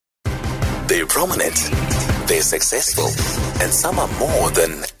They're prominent, they're successful, and some are more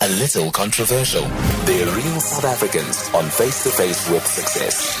than a little controversial. They're real South Africans on Face to Face with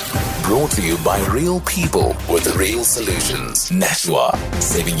Success. Brought to you by real people with real solutions. Nashua,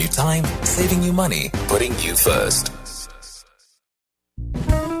 saving you time, saving you money, putting you first.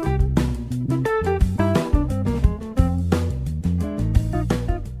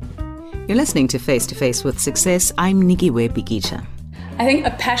 You're listening to Face with Success. I'm Nikiwe Pikicha. I think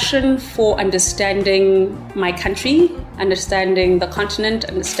a passion for understanding my country, understanding the continent,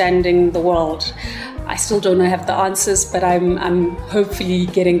 understanding the world. I still don't have the answers, but I'm hopefully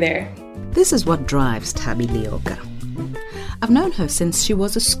getting there. This is what drives Thabi Leoka. I've known her since she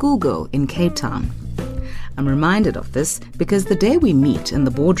was a schoolgirl in Cape Town. I'm reminded of this because the day we meet in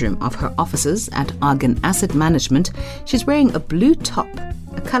the boardroom of her offices at Argon Asset Management, she's wearing a blue top,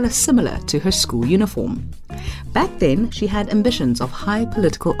 a colour similar to her school uniform. Back then, she had ambitions of high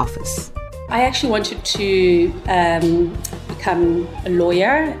political office. I actually wanted to become a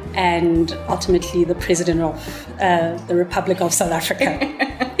lawyer and ultimately the president of the Republic of South Africa.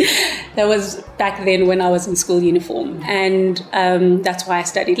 That was back then when I was in school uniform, and that's why I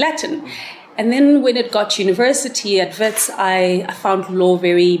studied Latin. And then when it got to university at Wits, I found law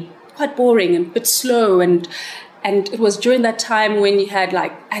quite boring and a bit slow, and it was during that time when you had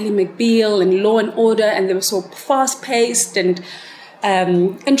like Ally McBeal and Law and Order, and they were so fast-paced and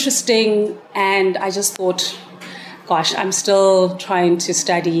interesting. And I just thought, gosh, I'm still trying to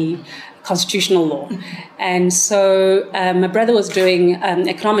study constitutional law. And so my brother was doing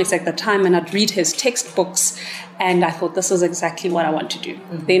economics at the time, and I'd read his textbooks, and I thought this is exactly what I want to do.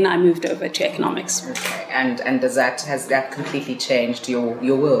 Mm-hmm. Then I moved over to economics. Okay. And has that completely changed your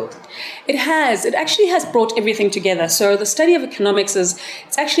world? It has. It actually has brought everything together. So the study of economics it's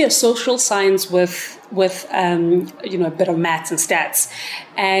actually a social science with a bit of maths and stats,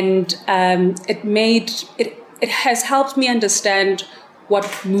 and it has helped me understand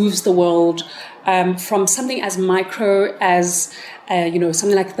what moves the world from something as micro as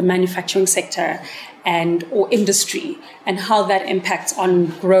something like the manufacturing sector or industry, and how that impacts on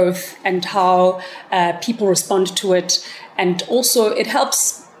growth and how people respond to it. And also it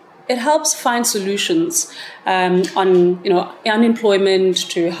helps find solutions on unemployment,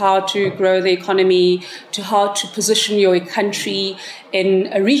 to how to grow the economy, to how to position your country in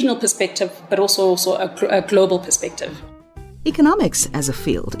a regional perspective, but also a global perspective. Economics as a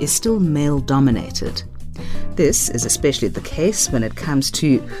field is still male-dominated. This is especially the case when it comes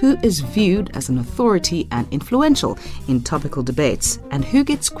to who is viewed as an authority and influential in topical debates and who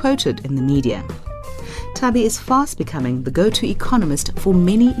gets quoted in the media. Thabi is fast becoming the go-to economist for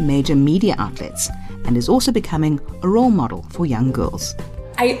many major media outlets and is also becoming a role model for young girls.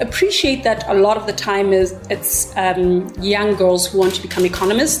 I appreciate that a lot of the time it's young girls who want to become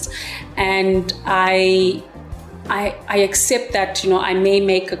economists, and I accept that I may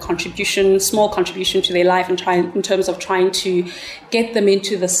make a small contribution to their life, and in terms of trying to get them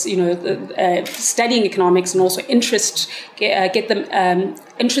into this, studying economics, and also get them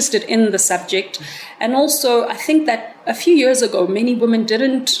interested in the subject. And also, I think that a few years ago, many women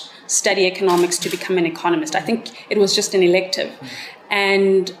didn't study economics to become an economist. I think it was just an elective,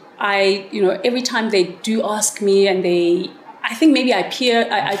 and every time they do ask me, and I think maybe I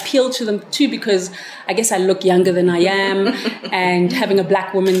appeal to them too, because I guess I look younger than I am, and having a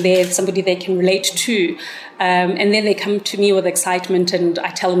black woman there, somebody they can relate to. And then they come to me with excitement, and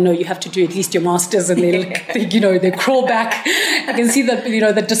I tell them, no, you have to do at least your master's, and they crawl back. I can see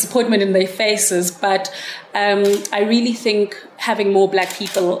the disappointment in their faces. But I really think having more black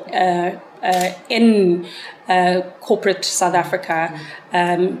people in corporate South Africa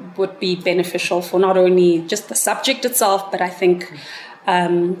would be beneficial for not only just the subject itself, but I think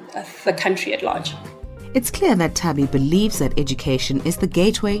the country at large. It's clear that Thabi believes that education is the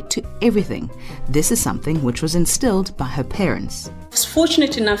gateway to everything. This is something which was instilled by her parents. I was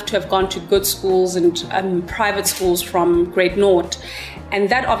fortunate enough to have gone to good schools and private schools from Great North, and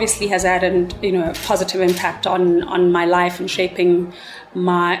that obviously has had a positive impact on my life and shaping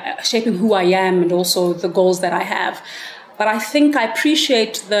who I am and also the goals that I have. But I think I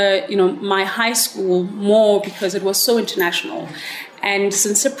appreciate my high school more because it was so international. And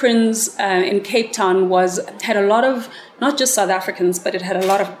St. Cyprian's in Cape Town had a lot of, not just South Africans, but it had a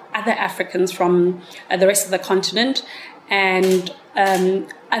lot of other Africans from the rest of the continent, and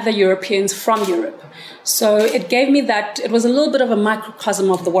other Europeans from Europe. So it gave me it was a little bit of a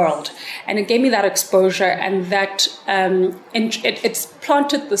microcosm of the world. And it gave me that exposure, and that it's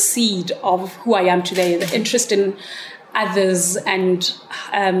planted the seed of who I am today, the interest in others and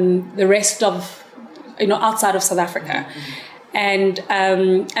the rest of, outside of South Africa. And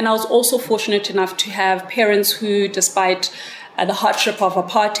I was also fortunate enough to have parents who, despite the hardship of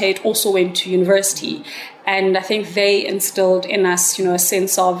apartheid, also went to university. And I think they instilled in us, a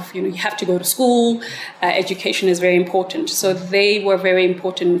sense of, you have to go to school, education is very important. So they were very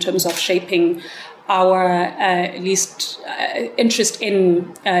important in terms of shaping our at least interest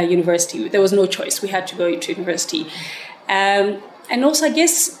in university. There was no choice. We had to go to university. And also, I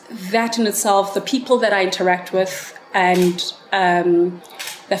guess that in itself, the people that I interact with and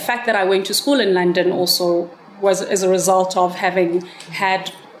the fact that I went to school in London also was as a result of having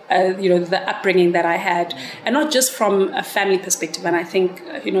had the upbringing that I had, and not just from a family perspective. And I think,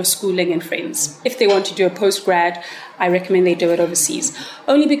 schooling and friends. If they want to do a postgrad, I recommend they do it overseas,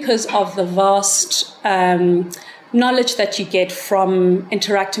 only because of the vast knowledge that you get from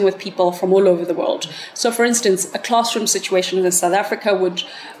interacting with people from all over the world. So, for instance, a classroom situation in South Africa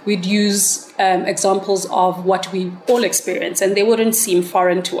we'd use examples of what we all experience, and they wouldn't seem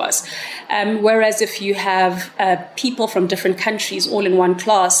foreign to us. Whereas if you have people from different countries all in one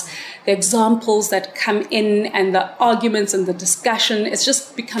class, the examples that come in and the arguments and the discussion, it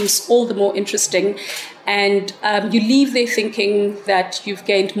just becomes all the more interesting. And you leave there thinking that you've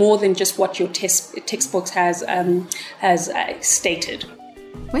gained more than just what your textbooks has stated.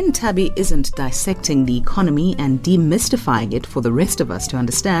 When Tabby isn't dissecting the economy and demystifying it for the rest of us to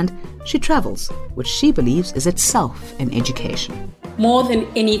understand, she travels, which she believes is itself an education. More than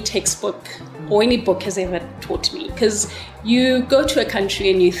any textbook or any book has ever taught me. Because you go to a country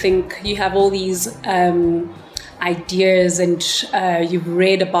and you think you have all these ideas and you've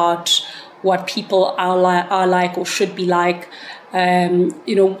read about what people are like or should be like.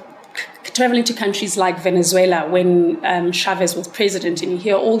 Traveling to countries like Venezuela when Chavez was president, and you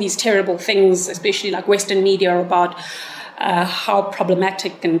hear all these terrible things, especially like Western media, about how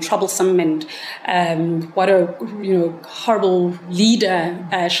problematic and troublesome and what a horrible leader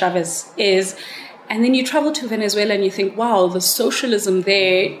Chavez is. And then you travel to Venezuela and you think, wow, the socialism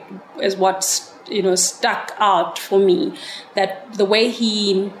there is what stuck out for me. That the way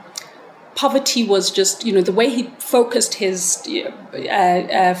poverty was just, the way he focused his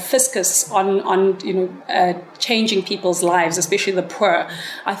fiscus on changing people's lives, especially the poor.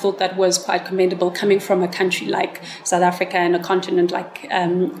 I thought that was quite commendable coming from a country like South Africa and a continent like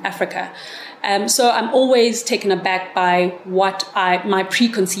Africa. So I'm always taken aback by my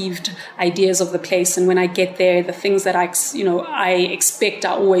preconceived ideas of the place, and when I get there, the things that I expect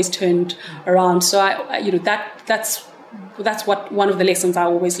are always turned around. So that's what one of the lessons I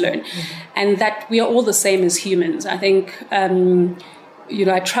always learn, and that we are all the same as humans. I think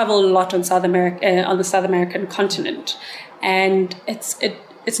I travel a lot on on the South American continent, and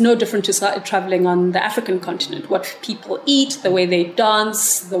it's no different to traveling on the African continent. What people eat, the way they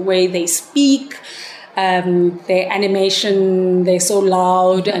dance, the way they speak, their animation, they're so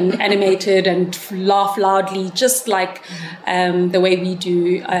loud and animated and laugh loudly, just like the way we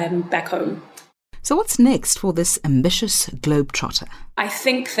do back home. So what's next for this ambitious globetrotter? I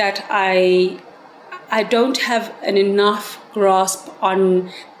think that I don't have an enough grasp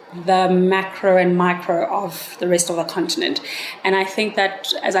on the macro and micro of the rest of the continent. And I think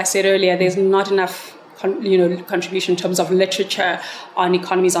that, as I said earlier, there's not enough contribution in terms of literature on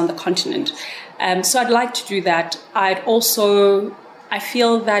economies on the continent. So I'd like to do that. I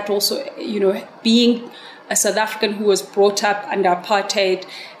feel that also, being a South African who was brought up under apartheid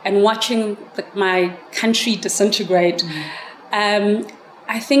and watching my country disintegrate,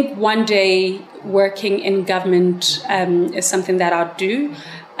 I think one day working in government is something that I'll do.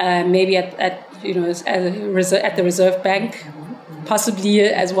 Maybe at the Reserve Bank, possibly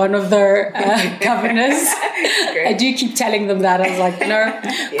as one of their governors. I do keep telling them that. I was like,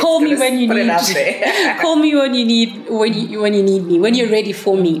 call me when you need. Call me when you need me, when you're ready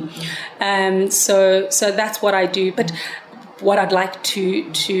for me. So that's what I do. But what I'd like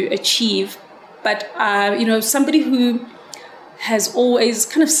to achieve. But somebody who has always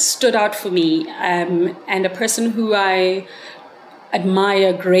kind of stood out for me, and a person who I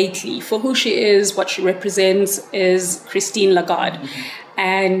admire greatly for who she is, what she represents, is Christine Lagarde.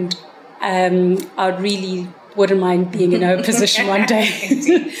 And I really wouldn't mind being in her position one day.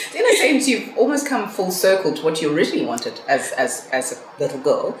 In a sense, you've almost come full circle to what you originally wanted as a little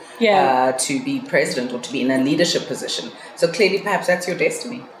girl, to be president or to be in a leadership position. So clearly, perhaps that's your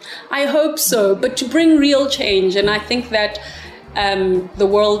destiny. I hope so, but to bring real change. And I think that the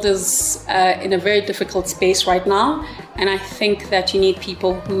world is in a very difficult space right now, and I think that you need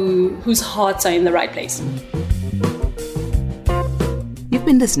people whose hearts are in the right place. You've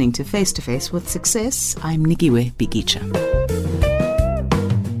been listening to Face to Face with Success. I'm Nikiwe Bigicha.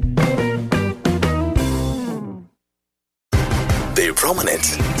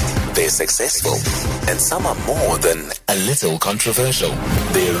 They're successful, and some are more than a little controversial.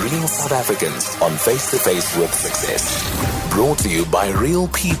 They're real South Africans on Face to Face with Success. Brought to you by real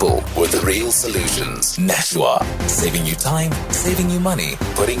people with real solutions. Nashua, saving you time, saving you money,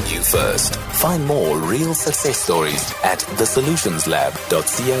 putting you first. Find more real success stories at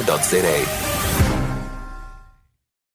thesolutionslab.co.za.